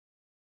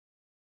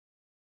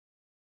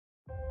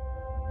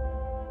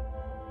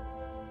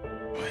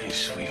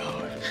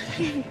sweetheart.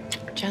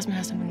 Jasmine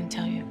has something to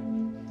tell you.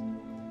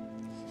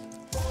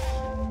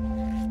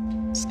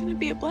 It's gonna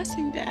be a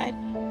blessing, Dad.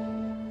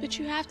 But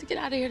you have to get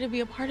out of here to be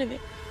a part of it.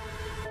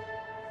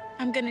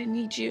 I'm gonna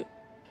need you.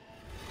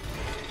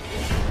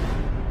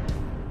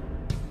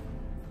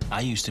 I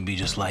used to be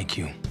just like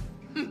you.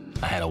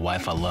 I had a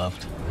wife I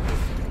loved.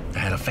 I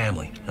had a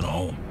family and a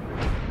home.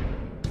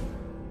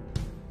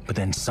 But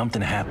then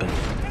something happened.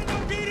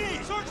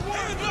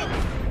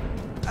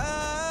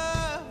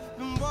 I've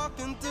been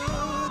walking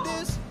through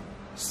this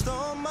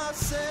storm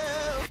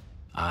myself.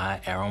 I,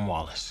 Aaronu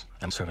Uwalles,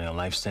 am serving a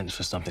life sentence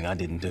for something I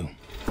didn't do.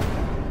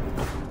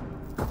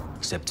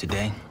 Except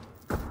today,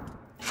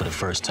 for the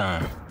first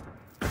time,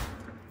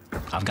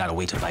 I've got a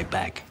way to fight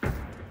back.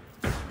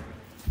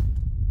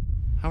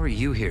 How are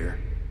you here?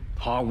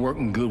 Hard work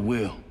and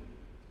goodwill.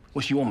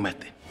 What's your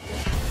method?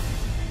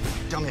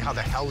 Tell me how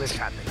the hell this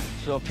happened.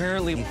 So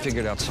apparently he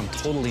figured out some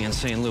totally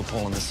insane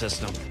loophole in the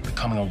system.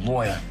 Becoming a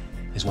lawyer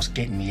is what's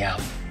getting me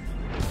out.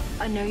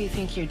 I know you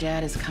think your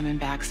dad is coming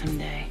back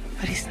someday,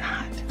 but he's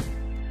not.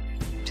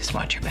 Just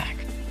watch your back.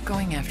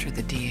 Going after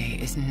the DA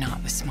is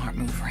not the smart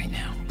move right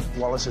now.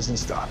 Wallace isn't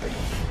stopping.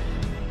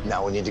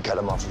 Now we need to cut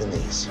him off at the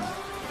knees.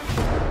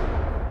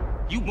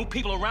 You move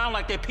people around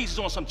like they're pieces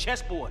on some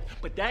chessboard.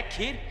 But that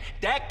kid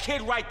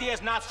right there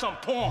is not some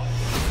pawn.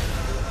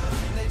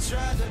 They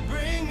tried to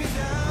bring me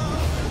down.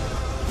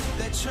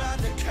 They tried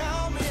to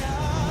count me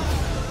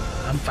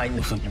out. I'm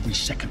fighting for every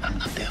second I'm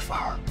not there for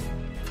her.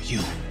 For you.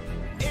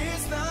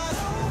 It's not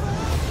over.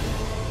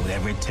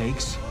 Whatever it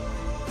takes,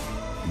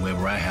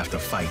 whoever I have to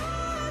fight.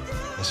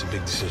 That's a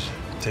big decision.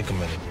 Take a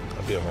minute.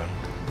 I'll be around.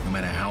 No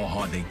matter how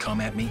hard they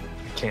come at me,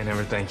 Can't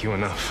ever thank you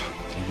enough.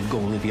 you go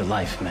live your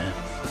life, man.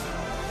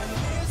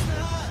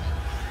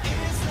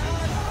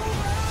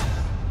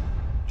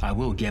 I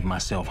will get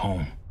myself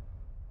home,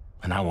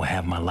 and I will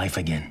have my life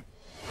again.